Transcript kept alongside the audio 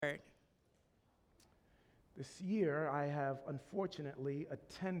This year, I have unfortunately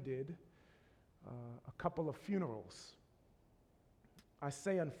attended a couple of funerals. I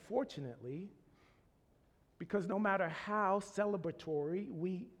say unfortunately because no matter how celebratory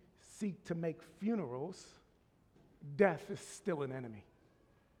we seek to make funerals, death is still an enemy.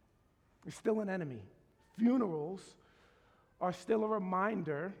 It's still an enemy. Funerals are still a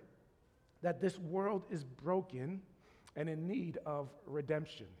reminder that this world is broken and in need of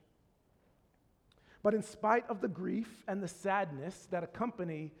redemption. But in spite of the grief and the sadness that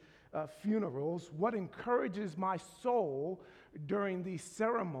accompany funerals, what encourages my soul during these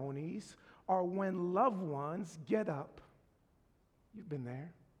ceremonies are when loved ones get up, you've been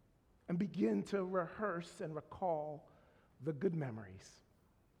there, and begin to rehearse and recall the good memories,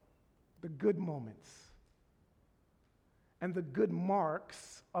 the good moments, and the good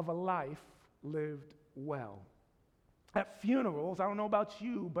marks of a life lived well. At funerals, I don't know about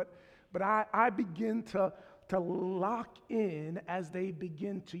you, but I begin to lock in as they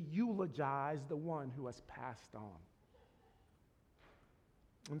begin to eulogize the one who has passed on.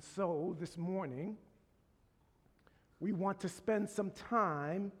 And so this morning, we want to spend some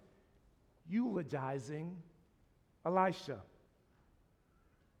time eulogizing Elisha,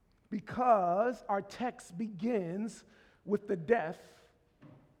 because our text begins with the death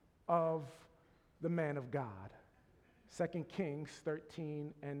of the man of God. 2 Kings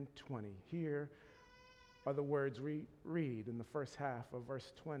 13 and 20. Here are the words we read in the first half of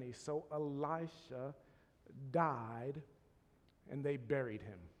verse 20. So Elisha died, and they buried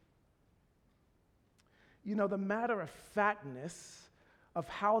him. You know, the matter-of-factness of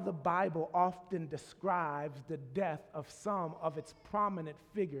how the Bible often describes the death of some of its prominent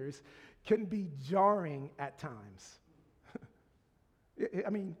figures can be jarring at times. I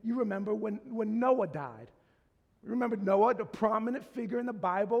mean, you remember when Noah died. Remember Noah, the prominent figure in the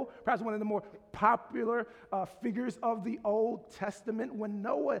Bible, perhaps one of the more popular figures of the Old Testament. When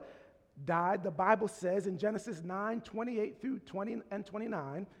Noah died, the Bible says in Genesis 9:28 through 20 and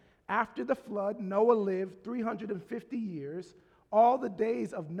 29, after the flood, Noah lived 350 years. All the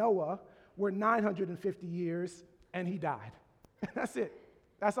days of Noah were 950 years, and he died. That's it.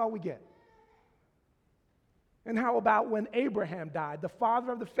 That's all we get. And how about when Abraham died, the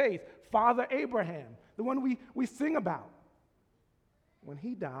father of the faith, Father Abraham, the one we sing about? When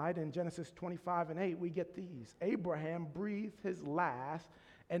he died in Genesis 25 and 8, we get these. Abraham breathed his last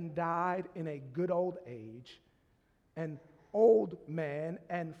and died in a good old age, an old man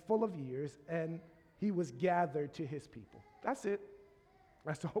and full of years, and he was gathered to his people. That's it.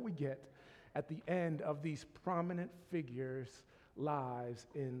 That's all we get at the end of these prominent figures' lives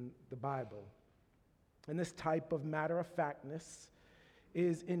in the Bible. And this type of matter-of-factness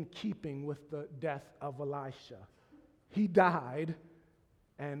is in keeping with the death of Elisha. He died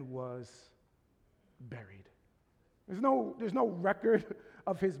and was buried. There's no record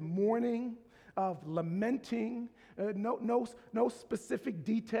of his mourning, of lamenting, no specific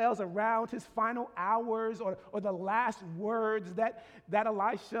details around his final hours or the last words that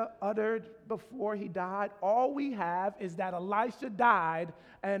Elisha uttered before he died. All we have is that Elisha died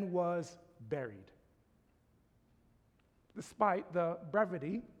and was buried. Despite the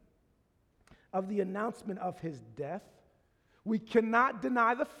brevity of the announcement of his death, we cannot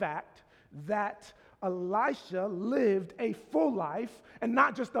deny the fact that Elisha lived a full life, and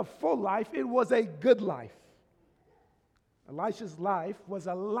not just a full life, it was a good life. Elisha's life was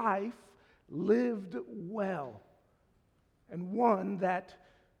a life lived well, and one that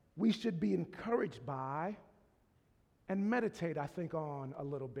we should be encouraged by and meditate, I think, on a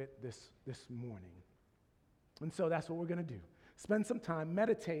little bit this morning. And so that's what we're going to do. Spend some time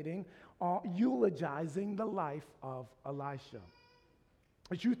meditating on eulogizing the life of Elisha.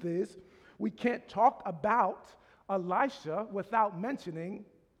 The truth is, we can't talk about Elisha without mentioning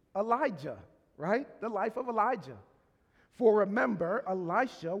Elijah, right? The life of Elijah. For remember,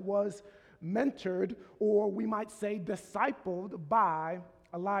 Elisha was mentored, or we might say discipled, by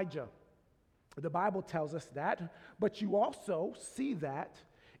Elijah. The Bible tells us that, but you also see that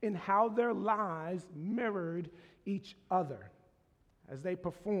in how their lives mirrored each other as they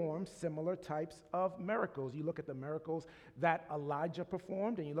performed similar types of miracles. You look at the miracles that Elijah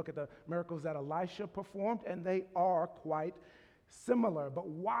performed, and you look at the miracles that Elisha performed, and they are quite similar. But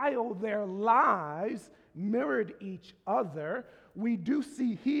while their lives mirrored each other, we do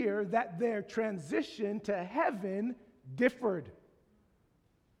see here that their transition to heaven differed.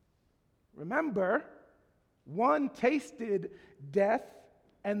 Remember, one tasted death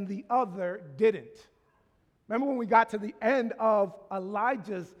and the other didn't. Remember when we got to the end of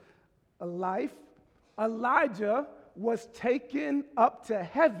Elijah's life, Elijah was taken up to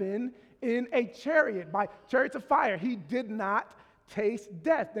heaven in a chariot, by chariots of fire. He did not taste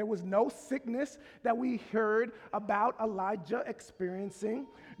death. There was no sickness that we heard about Elijah experiencing,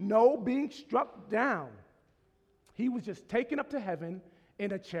 no being struck down. He was just taken up to heaven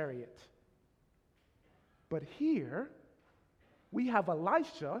in a chariot. But here, we have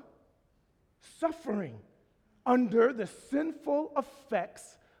Elisha suffering under the sinful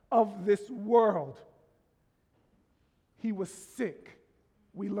effects of this world. He was sick.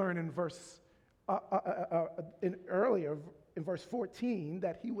 We learn in earlier in verse 14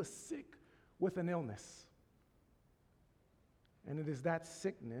 that he was sick with an illness. And it is that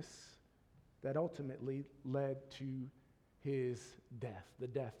sickness that ultimately led to his death, the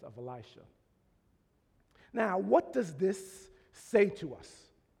death of Elisha. Now, what does this say to us?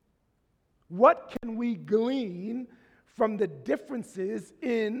 What can we glean from the differences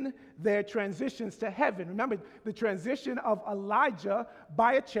in their transitions to heaven? Remember, the transition of Elijah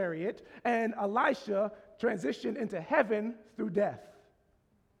by a chariot and Elisha transitioned into heaven through death.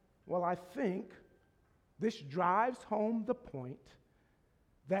 Well, I think this drives home the point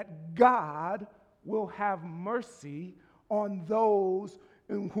that God will have mercy on those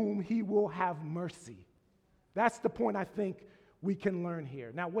in whom he will have mercy. That's the point I think we can learn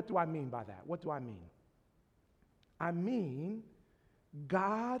here. Now, what do I mean by that? What do I mean? I mean,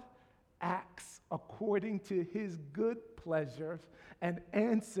 God acts according to his good pleasure and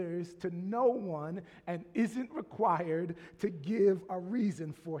answers to no one and isn't required to give a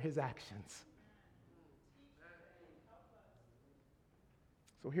reason for his actions.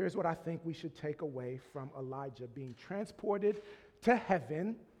 So here's what I think we should take away from Elijah being transported to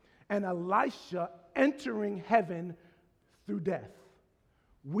heaven and Elisha entering heaven through death.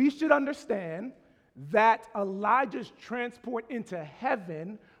 We should understand that Elijah's transport into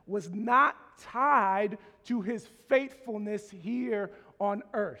heaven was not tied to his faithfulness here on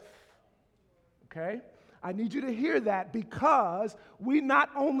earth. Okay? I need you to hear that, because we not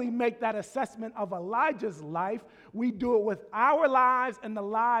only make that assessment of Elijah's life, we do it with our lives and the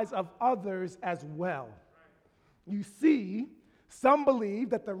lives of others as well. You see, some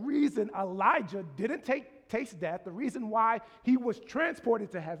believe that the reason Elijah didn't taste death, the reason why he was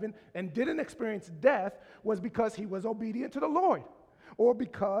transported to heaven and didn't experience death, was because he was obedient to the Lord, or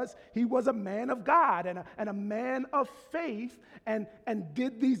because he was a man of God and a man of faith and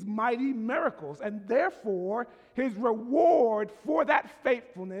did these mighty miracles. And therefore, his reward for that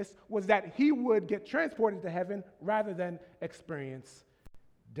faithfulness was that he would get transported to heaven rather than experience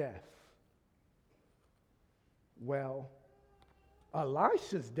death. Well,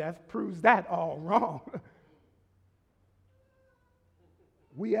 Elisha's death proves that all wrong.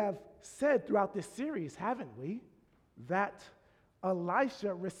 We have said throughout this series, haven't we, that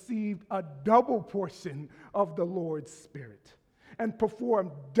Elisha received a double portion of the Lord's Spirit and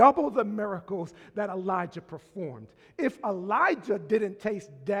performed double the miracles that Elijah performed. If Elijah didn't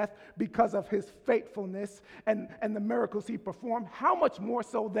taste death because of his faithfulness and the miracles he performed, how much more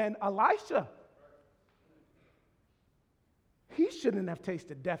so than Elisha? He shouldn't have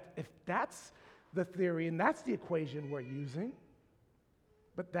tasted death if that's the theory and that's the equation we're using.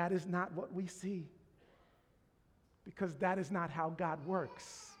 But that is not what we see, because that is not how God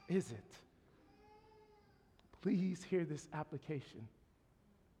works, is it? Please hear this application.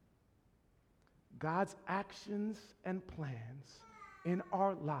 God's actions and plans in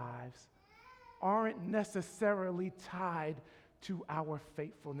our lives aren't necessarily tied to our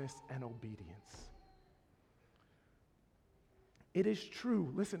faithfulness and obedience. It is true,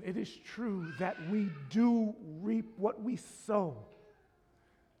 listen, it is true that we do reap what we sow.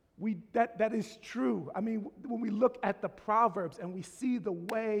 That is true. I mean, when we look at the Proverbs and we see the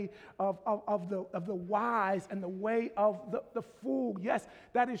way of the wise and the way of the fool, yes,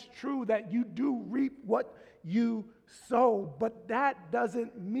 that is true that you do reap what you sow, but that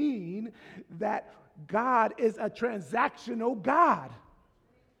doesn't mean that God is a transactional God.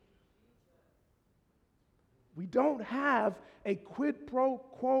 We don't have a quid pro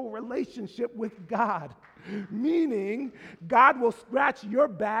quo relationship with God, meaning God will scratch your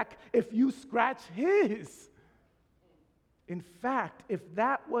back if you scratch his. In fact, if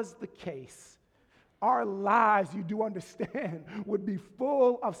that was the case, our lives, you do understand, would be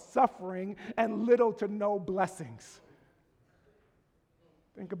full of suffering and little to no blessings.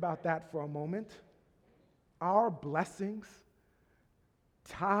 Think about that for a moment. Our blessings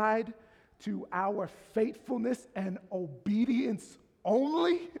tied to our faithfulness and obedience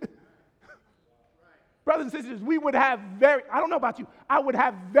only? Brothers and sisters, we would have I don't know about you, I would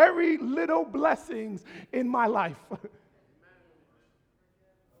have very little blessings in my life.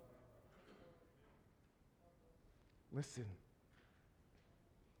 Listen,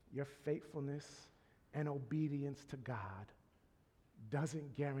 your faithfulness and obedience to God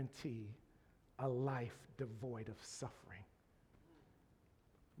doesn't guarantee a life devoid of suffering.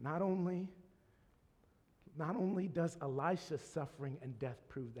 Not only does Elisha's suffering and death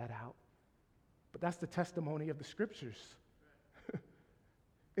prove that out, but that's the testimony of the scriptures.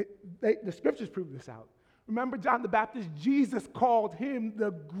 The scriptures prove this out. Remember John the Baptist? Jesus called him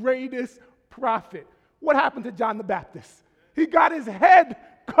the greatest prophet. What happened to John the Baptist? He got his head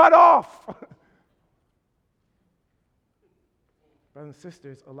cut off. Brothers and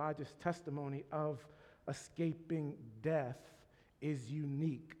sisters, Elijah's testimony of escaping death is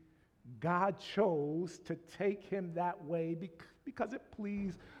unique. God chose to take him that way because it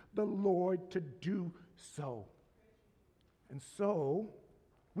pleased the Lord to do so. And so,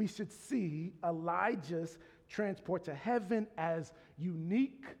 we should see Elijah's transport to heaven as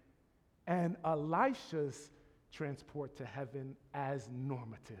unique and Elisha's transport to heaven as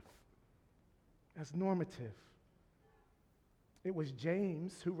normative. As normative. It was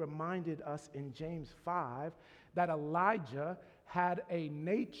James who reminded us in James 5 that Elijah had a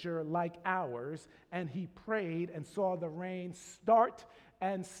nature like ours, and he prayed and saw the rain start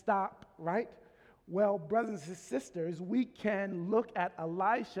and stop, right? Well, brothers and sisters, we can look at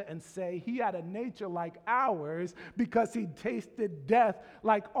Elisha and say he had a nature like ours because he tasted death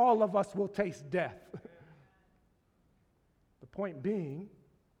like all of us will taste death. The point being,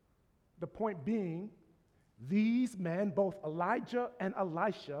 these men, both Elijah and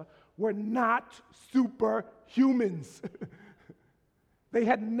Elisha, were not superhumans. They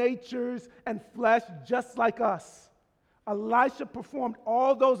had natures and flesh just like us. Elisha performed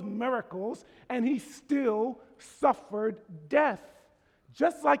all those miracles, and he still suffered death,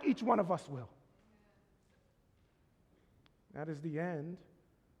 just like each one of us will. That is the end.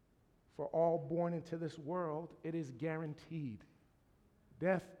 For all born into this world, it is guaranteed.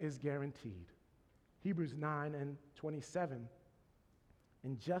 Death is guaranteed. Hebrews 9:27.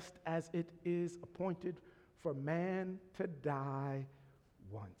 And just as it is appointed for man to die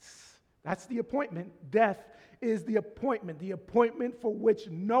once. That's the appointment. Death is the appointment for which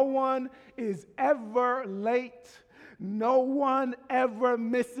no one is ever late. No one ever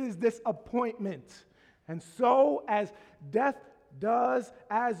misses this appointment. And so, as death does,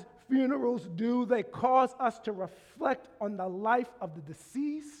 as funerals do, they cause us to reflect on the life of the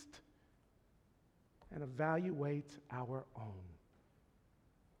deceased and evaluate our own.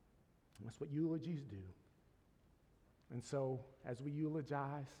 That's what eulogies do. And so, as we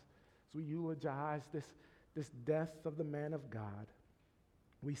eulogize this death of the man of God,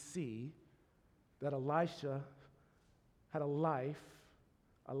 we see that Elisha had a life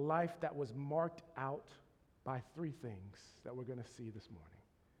that was marked out by three things that we're going to see this morning.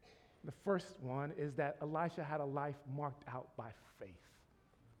 The first one is that Elisha had a life marked out by faith.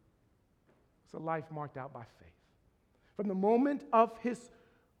 It's a life marked out by faith. From the moment of his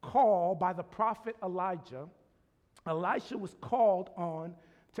call by the prophet Elijah, Elisha was called on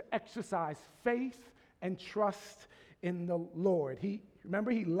to exercise faith and trust in the Lord. He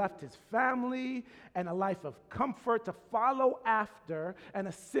left his family and a life of comfort to follow after and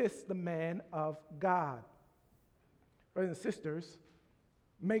assist the man of God. Brothers and sisters,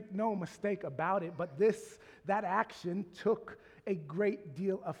 make no mistake about it, but that action took a great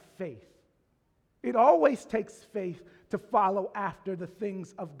deal of faith. It always takes faith to follow after the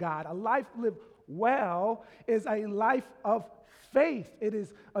things of God. A life lived well is a life of faith. It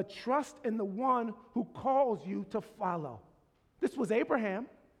is a trust in the one who calls you to follow. This was Abraham.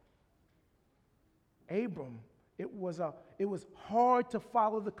 Abram, it was hard to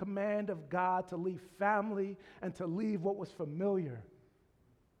follow the command of God to leave family and to leave what was familiar.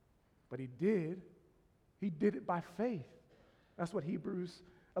 But he did. He did it by faith. That's what Hebrews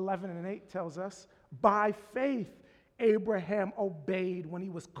 11:8 tells us. By faith, Abraham obeyed when he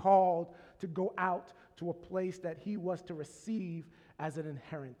was called to go out to a place that he was to receive as an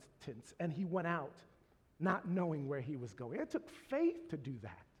inheritance. And he went out not knowing where he was going. It took faith to do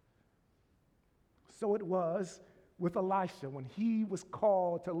that. So it was with Elisha when he was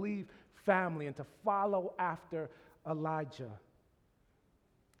called to leave family and to follow after Elijah.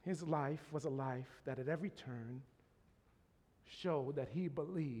 His life was a life that at every turn showed that he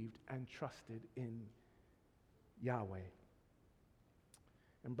believed and trusted in Yahweh.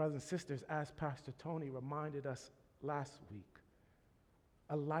 And brothers and sisters, as Pastor Tony reminded us last week,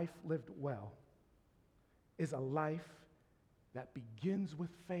 a life lived well is a life that begins with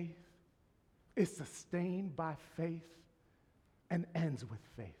faith, is sustained by faith, and ends with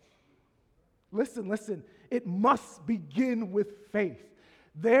faith. Listen, it must begin with faith.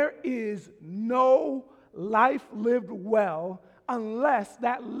 There is no life lived well unless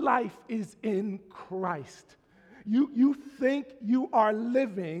that life is in Christ. You think you are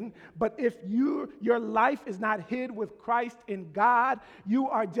living, but if your life is not hid with Christ in God, you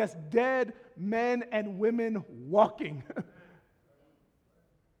are just dead men and women walking.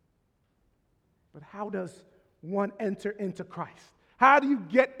 But how does one enter into Christ? How do you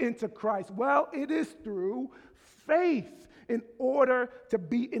get into Christ? Well, it is through faith. In order to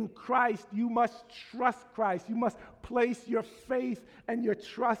be in Christ, you must trust Christ. You must place your faith and your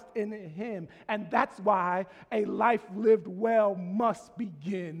trust in Him. And that's why a life lived well must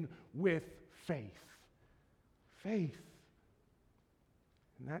begin with faith. Faith.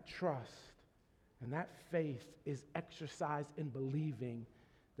 And that trust and that faith is exercised in believing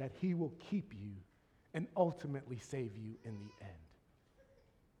that He will keep you and ultimately save you in the end.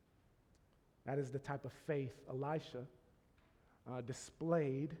 That is the type of faith Elisha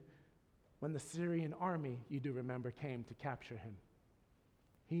displayed when the Syrian army, you do remember, came to capture him.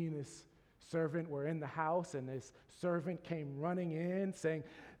 He and his servant were in the house, and his servant came running in saying,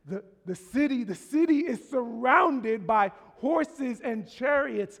 the city is surrounded by horses and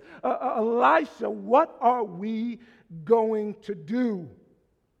chariots. Elisha, what are we going to do?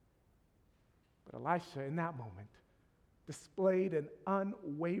 But Elisha, in that moment, displayed an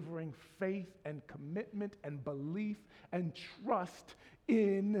unwavering faith and commitment and belief and trust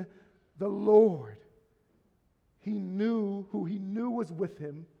in the Lord. He knew who he knew was with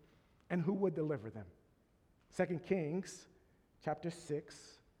him and who would deliver them. 2 Kings chapter 6,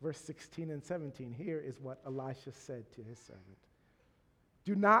 verse 16 and 17. Here is what Elisha said to his servant.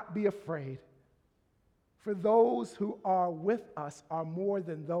 Do not be afraid, for those who are with us are more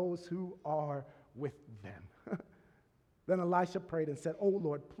than those who are with them. Then Elisha prayed and said, Oh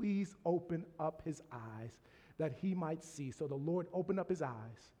Lord, please open up his eyes that he might see. So the Lord opened up his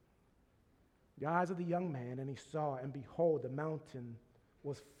eyes, the eyes of the young man, and he saw, and behold, the mountain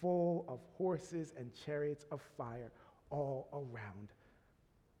was full of horses and chariots of fire all around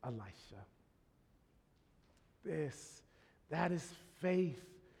Elisha. That is faith,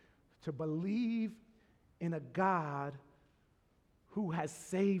 to believe in a God who has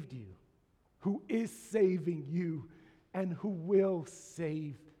saved you, who is saving you, and who will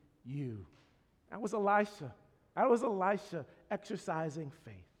save you. That was Elisha. That was Elisha exercising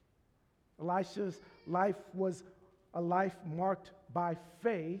faith. Elisha's life was a life marked by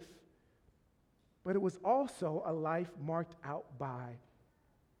faith, but it was also a life marked out by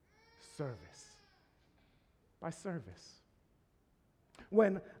service. By service.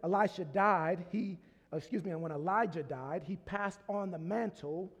 When Elijah died, he passed on the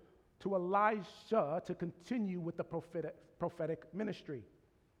mantle to Elisha to continue with the prophetic ministry.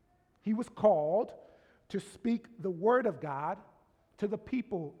 He was called to speak the word of God to the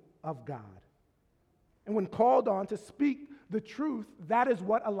people of God. And when called on to speak the truth, that is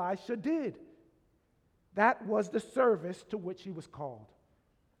what Elisha did. That was the service to which he was called.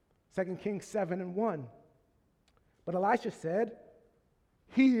 2 Kings 7:1. But Elisha said,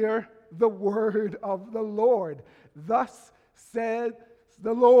 Hear the word of the Lord. Thus said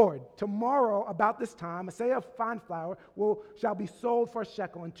the Lord, tomorrow about this time, a seah of fine flour shall be sold for a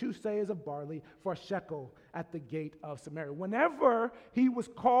shekel, and 2 seahs of barley for a shekel at the gate of Samaria. Whenever he was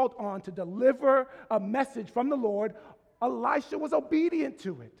called on to deliver a message from the Lord, Elisha was obedient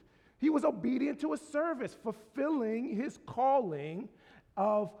to it. He was obedient to his service, fulfilling his calling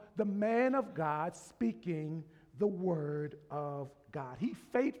of the man of God speaking the word of God. He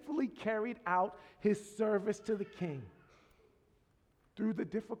faithfully carried out his service to the king through the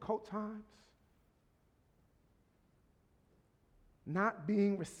difficult times, not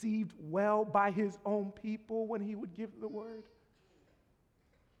being received well by his own people when he would give the word.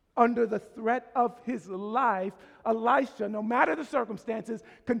 Under the threat of his life, Elisha, no matter the circumstances,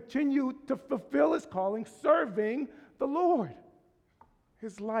 continued to fulfill his calling, serving the Lord.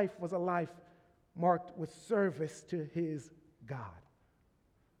 His life was a life marked with service to his God.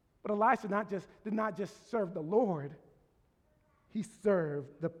 But Elisha did not just serve the Lord, he served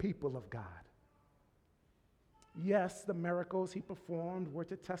the people of God. Yes, the miracles he performed were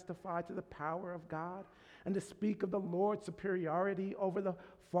to testify to the power of God and to speak of the Lord's superiority over the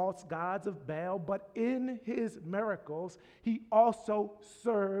false gods of Baal, but in his miracles, he also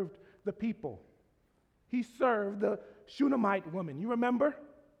served the people. He served the Shunammite woman. You remember?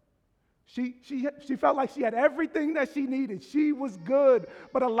 She felt like she had everything that she needed. She was good.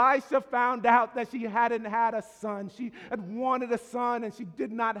 But Elisha found out that she hadn't had a son. She had wanted a son, and she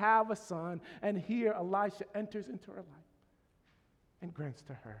did not have a son. And here Elisha enters into her life and grants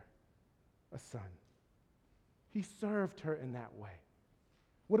to her a son. He served her in that way.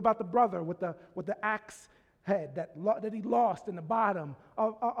 What about the brother with the axe head that he lost in the bottom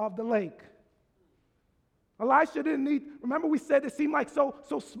of the lake. Elisha didn't need, remember we said it seemed like so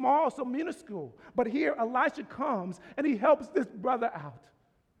small, so minuscule. But here Elisha comes and he helps this brother out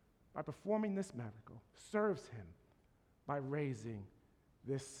by performing this miracle, serves him by raising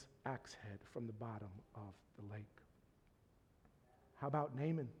this axe head from the bottom of the lake. How about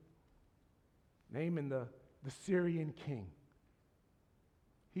Naaman? Naaman, the Syrian king.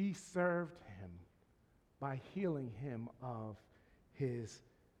 He served him by healing him of his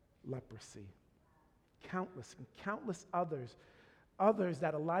leprosy. Countless others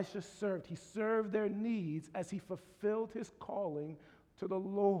that Elisha served. He served their needs as he fulfilled his calling to the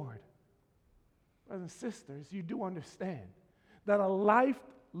Lord. Brothers and sisters, you do understand that a life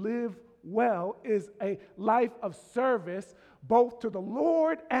lived well is a life of service both to the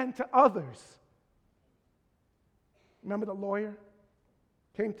Lord and to others. Remember the lawyer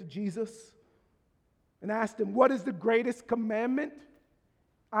came to Jesus and asked him, what is the greatest commandment?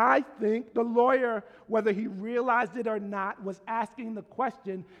 I think the lawyer, whether he realized it or not, was asking the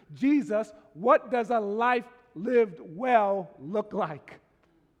question, Jesus, what does a life lived well look like?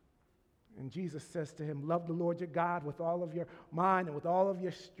 And Jesus says to him, love the Lord your God with all of your mind and with all of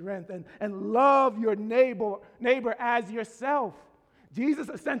your strength, and love your neighbor as yourself. Jesus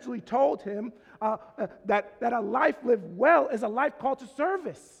essentially told him that a life lived well is a life called to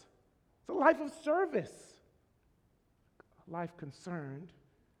service. It's a life of service. A life concerned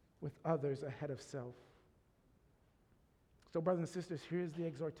with others ahead of self. So, brothers and sisters, here's the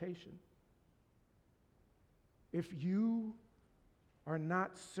exhortation. If you are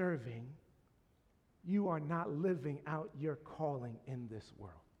not serving, you are not living out your calling in this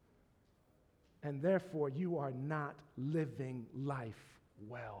world. And therefore, you are not living life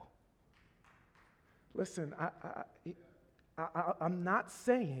well. Listen, I'm not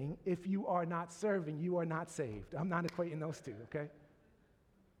saying if you are not serving, you are not saved. I'm not equating those two, okay?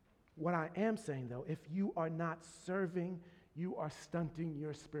 What I am saying, though, if you are not serving, you are stunting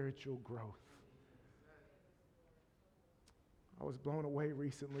your spiritual growth. I was blown away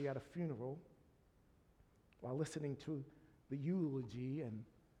recently at a funeral while listening to the eulogy and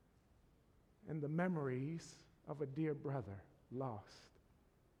the memories of a dear brother lost.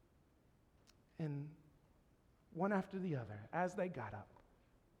 And one after the other, as they got up,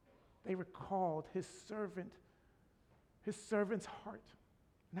 they recalled his servant's heart.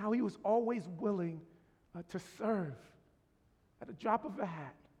 And how he was always willing to serve at a drop of a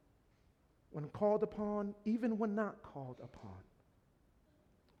hat when called upon, even when not called upon.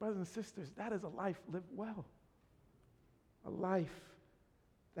 Brothers and sisters, that is a life lived well. A life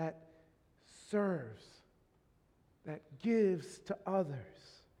that serves, that gives to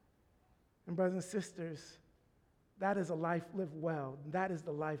others. And brothers and sisters, that is a life lived well. That is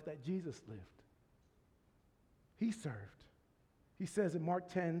the life that Jesus lived. He served. He says in Mark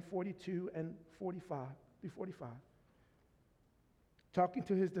 10, 42 and 45, talking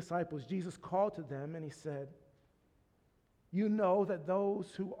to his disciples, Jesus called to them and he said, you know that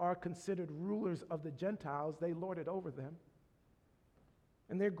those who are considered rulers of the Gentiles, they lord it over them.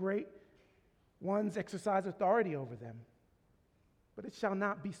 And their great ones exercise authority over them. But it shall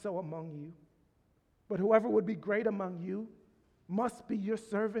not be so among you. But whoever would be great among you must be your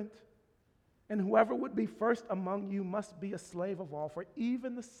servant. And whoever would be first among you must be a slave of all. For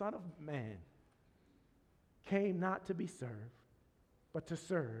even the Son of Man came not to be served, but to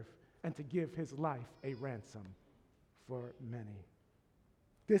serve and to give his life a ransom for many.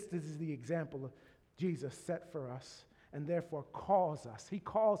 This is the example of Jesus set for us and therefore calls us. He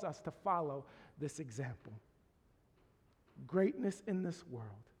calls us to follow this example. Greatness in this world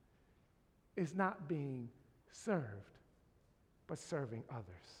is not being served, but serving others.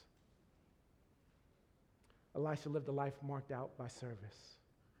 Elisha lived a life marked out by service.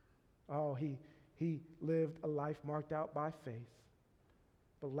 Oh, he lived a life marked out by faith.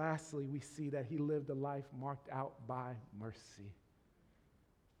 But lastly, we see that he lived a life marked out by mercy.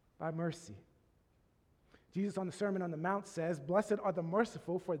 By mercy. Jesus on the Sermon on the Mount says, blessed are the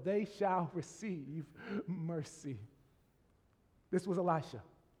merciful, for they shall receive mercy. This was Elisha.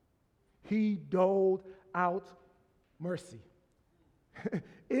 He doled out mercy.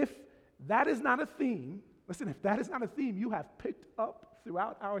 If that is not a theme, listen, if that is not a theme you have picked up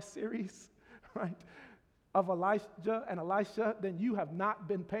throughout our series, right, of Elijah and Elisha, then you have not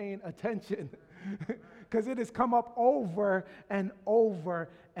been paying attention because it has come up over and over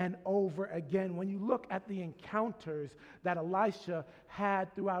and over again. When you look at the encounters that Elisha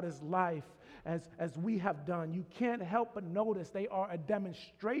had throughout his life, as we have done, you can't help but notice they are a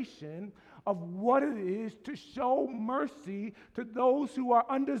demonstration of what it is to show mercy to those who are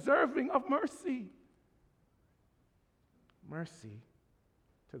undeserving of mercy. mercy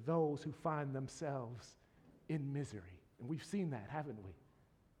to those who find themselves in misery. And we've seen that, haven't we?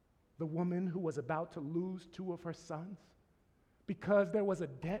 The woman who was about to lose 2 of her sons because there was a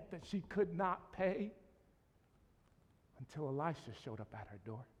debt that she could not pay until Elisha showed up at her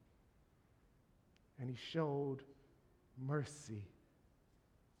door. And he showed mercy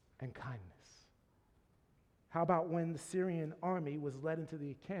and kindness. How about when the Syrian army was led into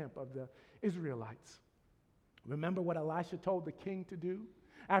the camp of the Israelites? Remember what Elisha told the king to do?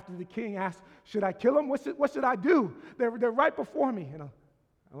 After the king asked, should I kill him? What should I do? They're right before me. And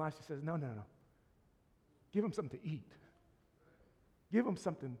Elisha says, no. Give him something to eat. Give him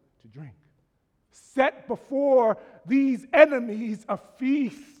something to drink. Set before these enemies a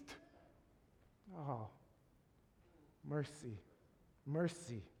feast. Oh, mercy,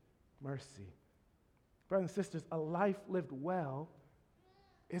 mercy, mercy. Brothers and sisters, a life lived well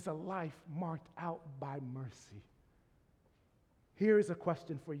is a life marked out by mercy. Here is a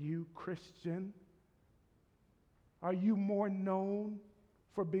question for you, Christian. Are you more known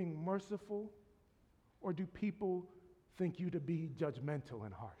for being merciful, or do people think you to be judgmental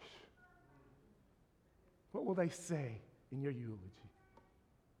and harsh? What will they say in your eulogy?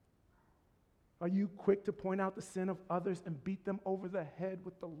 Are you quick to point out the sin of others and beat them over the head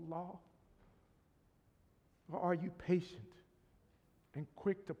with the law? Or are you patient and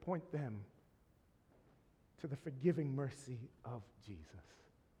quick to point them to the forgiving mercy of Jesus?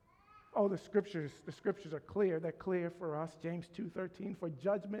 Oh, the scriptures are clear. They're clear for us. James 2:13, for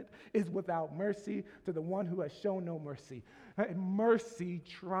judgment is without mercy to the one who has shown no mercy. Mercy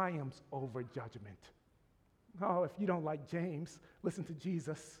triumphs over judgment. Oh, if you don't like James, listen to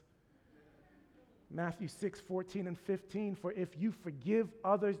Jesus. Matthew 6:14 and 15, for if you forgive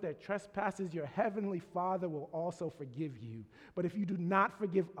others their trespasses, your heavenly Father will also forgive you. But if you do not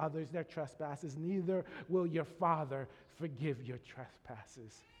forgive others their trespasses, neither will your Father forgive your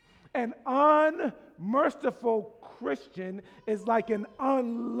trespasses. An unmerciful Christian is like an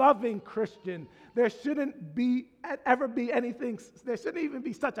unloving Christian. There shouldn't ever be anything, there shouldn't even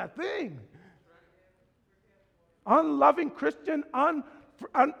be such a thing. Unloving Christian,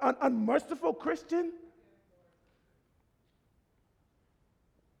 unmerciful Christian.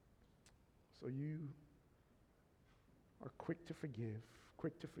 So you are quick to forgive,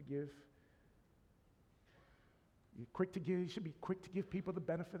 quick to forgive. You're quick to give, you should be quick to give people the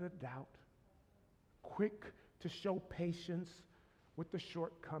benefit of the doubt. Quick to show patience with the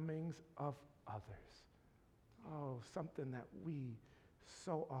shortcomings of others. Oh, something that we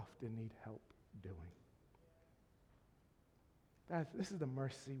so often need help doing. This is the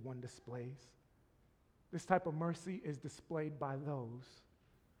mercy one displays. This type of mercy is displayed by those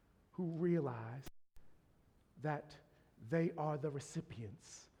who realize that they are the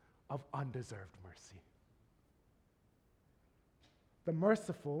recipients of undeserved mercy. The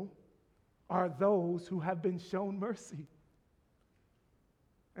merciful are those who have been shown mercy.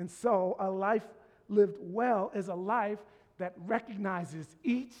 And so a life lived well is a life that recognizes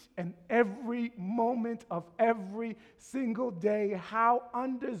each and every moment of every single day how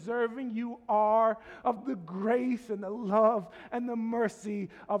undeserving you are of the grace and the love and the mercy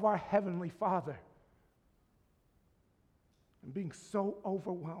of our Heavenly Father. And being so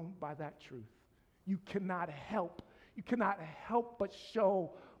overwhelmed by that truth, you cannot help but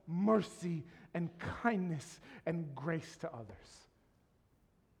show mercy and kindness and grace to others.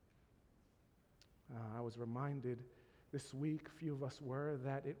 I was reminded this week, a few of us were,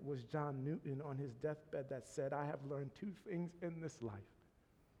 that it was John Newton on his deathbed that said, I have learned 2 things in this life,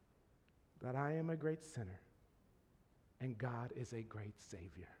 that I am a great sinner and God is a great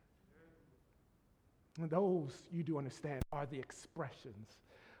Savior. And those, you do understand, are the expressions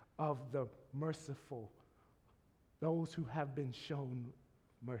of the merciful, those who have been shown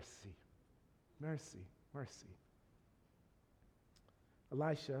mercy. Mercy, mercy.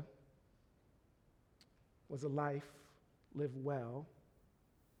 Elisha was a life lived well,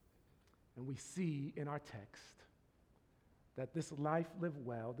 and we see in our text that this life lived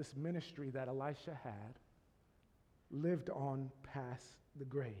well, this ministry that Elisha had, lived on past the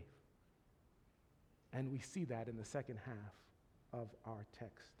grave. And we see that in the second half of our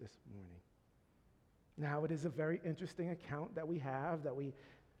text this morning. Now, it is a very interesting account that we have, that we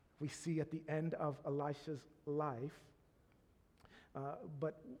see at the end of Elisha's life.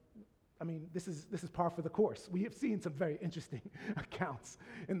 But this is par for the course. We have seen some very interesting accounts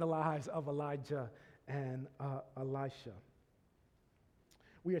in the lives of Elijah and Elisha.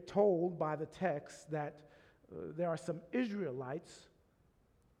 We are told by the text that there are some Israelites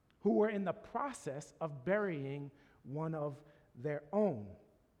who were in the process of burying one of their own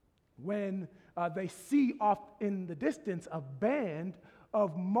when they see off in the distance a band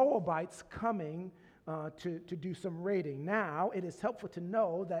of Moabites coming to do some raiding. Now, it is helpful to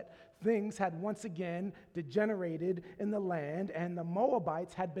know that things had once again degenerated in the land, and the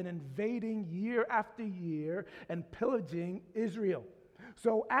Moabites had been invading year after year and pillaging Israel.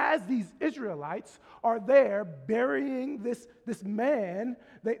 So as these Israelites are there burying this man,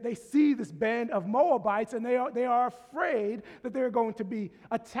 they see this band of Moabites, and they are afraid that they're going to be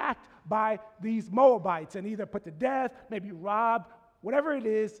attacked by these Moabites and either put to death, maybe robbed, whatever it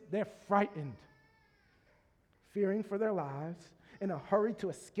is, they're frightened, fearing for their lives, in a hurry to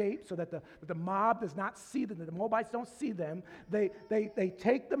escape so that the mob does not see them, that the Moabites don't see them. They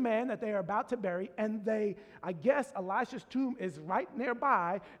take the man that they are about to bury, and I guess Elisha's tomb is right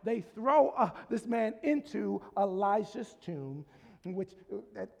nearby. They throw this man into Elisha's tomb, and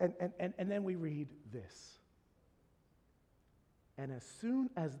then we read this. And as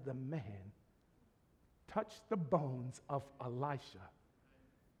soon as the man touched the bones of Elisha,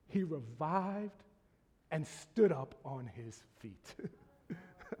 he revived and stood up on his feet.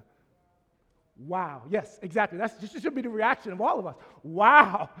 Wow. Yes, exactly. This should be the reaction of all of us.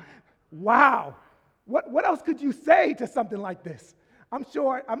 Wow. Wow. What else could you say to something like this? I'm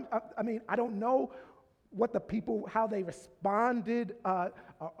sure, I don't know what the people, how they responded,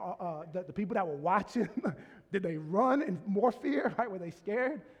 the people that were watching. Did they run in more fear, right? Were they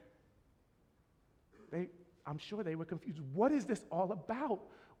scared? I'm sure they were confused. What is this all about?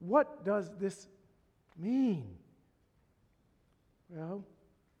 What does this mean? Well,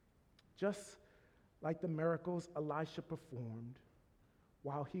 just like the miracles Elisha performed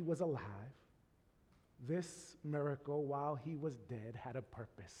while he was alive, this miracle while he was dead had a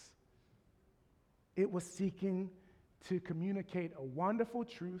purpose. It was seeking to communicate a wonderful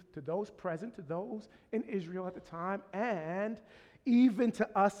truth to those present, to those in Israel at the time, and even to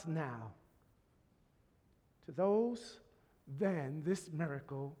us now. To those then, this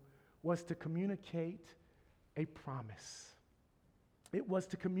miracle was to communicate a promise. It was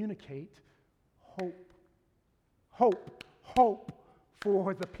to communicate hope. Hope. Hope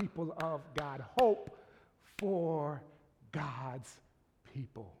for the people of God. Hope for God's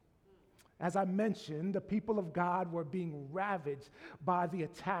people. As I mentioned, the people of God were being ravaged by the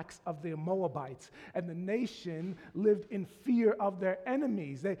attacks of the Moabites, and the nation lived in fear of their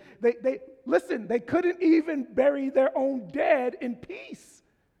enemies. They couldn't even bury their own dead in peace.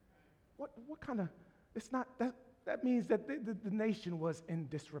 What kind of, it's not, that means that the nation was in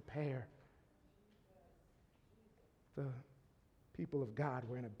disrepair. The people of God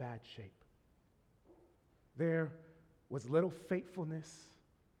were in a bad shape. There was little faithfulness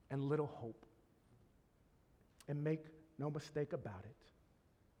and little hope. And make no mistake about it,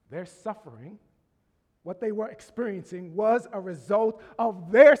 their suffering, what they were experiencing, was a result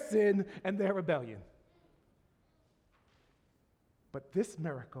of their sin and their rebellion. But this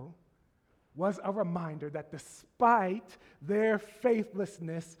miracle was a reminder that despite their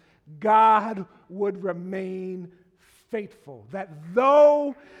faithlessness, God would remain faithful. That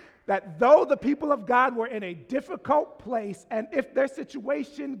though the people of God were in a difficult place, and if their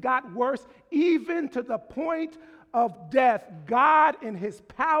situation got worse, even to the point of death, God in his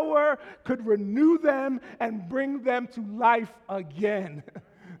power could renew them and bring them to life again.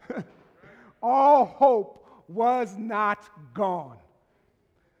 All hope was not gone.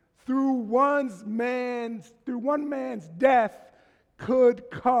 Through one man's death could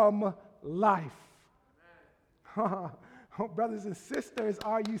come life. Oh, brothers and sisters,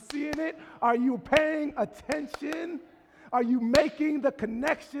 are you seeing it? Are you paying attention? Are you making the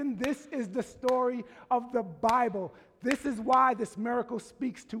connection? This is the story of the Bible. This is why this miracle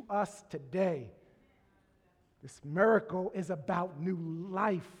speaks to us today. This miracle is about new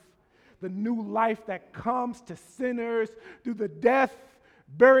life, the new life that comes to sinners through the death,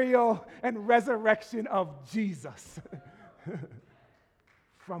 burial, and resurrection of Jesus.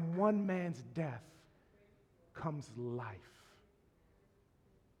 From one man's death comes life.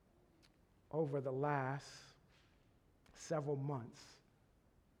 Over the last several months,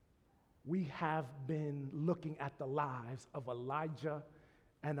 we have been looking at the lives of Elijah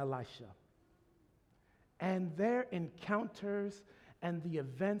and Elisha, and their encounters and the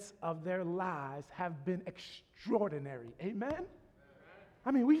events of their lives have been extraordinary. Amen?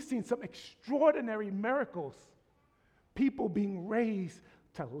 I mean, we've seen some extraordinary miracles. People being raised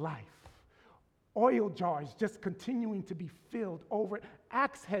to life. Oil jars just continuing to be filled over it.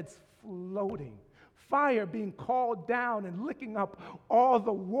 Axe heads floating. Fire being called down and licking up all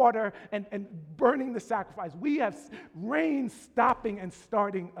the water and burning the sacrifice. We have rain stopping and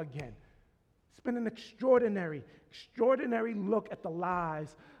starting again. It's been an extraordinary look at the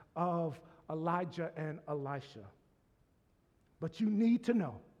lives of Elijah and Elisha. But you need to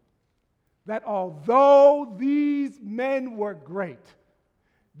know that although these men were great,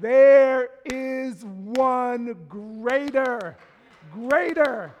 there is one greater.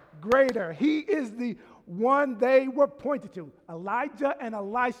 He is the one they were pointing to. Elijah and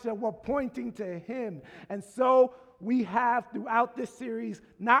Elisha were pointing to him. And so we have throughout this series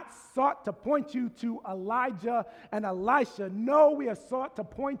not sought to point you to Elijah and Elisha. No, we have sought to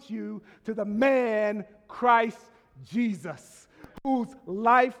point you to the man, Christ Jesus, whose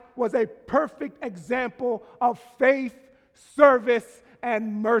life was a perfect example of faith, service,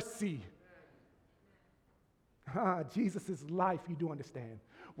 and mercy. Jesus' life, you do understand,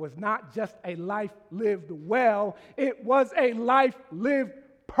 was not just a life lived well, it was a life lived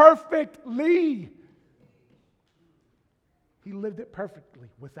perfectly. He lived it perfectly,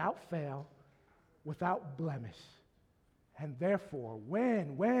 without fail, without blemish. And therefore,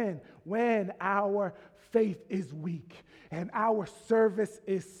 when our faith is weak and our service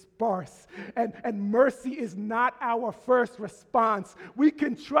is sparse and mercy is not our first response, we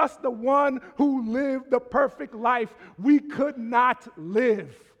can trust the one who lived the perfect life we could not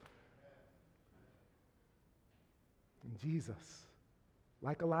live. And Jesus,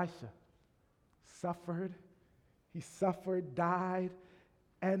 like Elisha, suffered, died,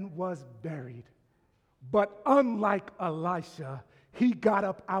 and was buried. But unlike Elisha, he got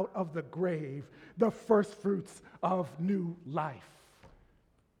up out of the grave, the first fruits of new life.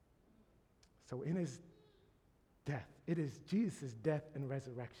 So in his death, it is Jesus' death and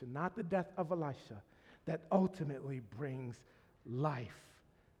resurrection, not the death of Elisha, that ultimately brings life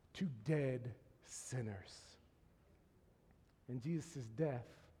to dead sinners. And Jesus' death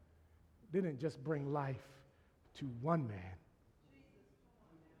didn't just bring life to one man.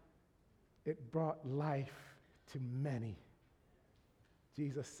 It brought life to many.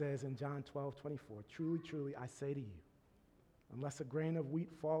 Jesus says in John 12:24, "Truly, truly, I say to you, unless a grain of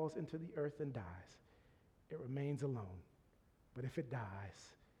wheat falls into the earth and dies, it remains alone. But if it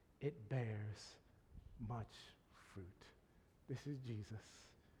dies, it bears much fruit." This is Jesus.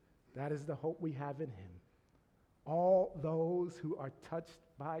 That is the hope we have in him. All those who are touched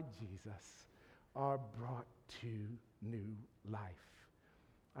by Jesus are brought to new life.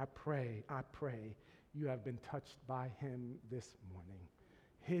 I pray you have been touched by him this morning.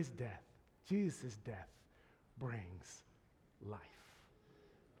 His death, Jesus' death, brings life.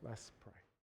 Let's pray.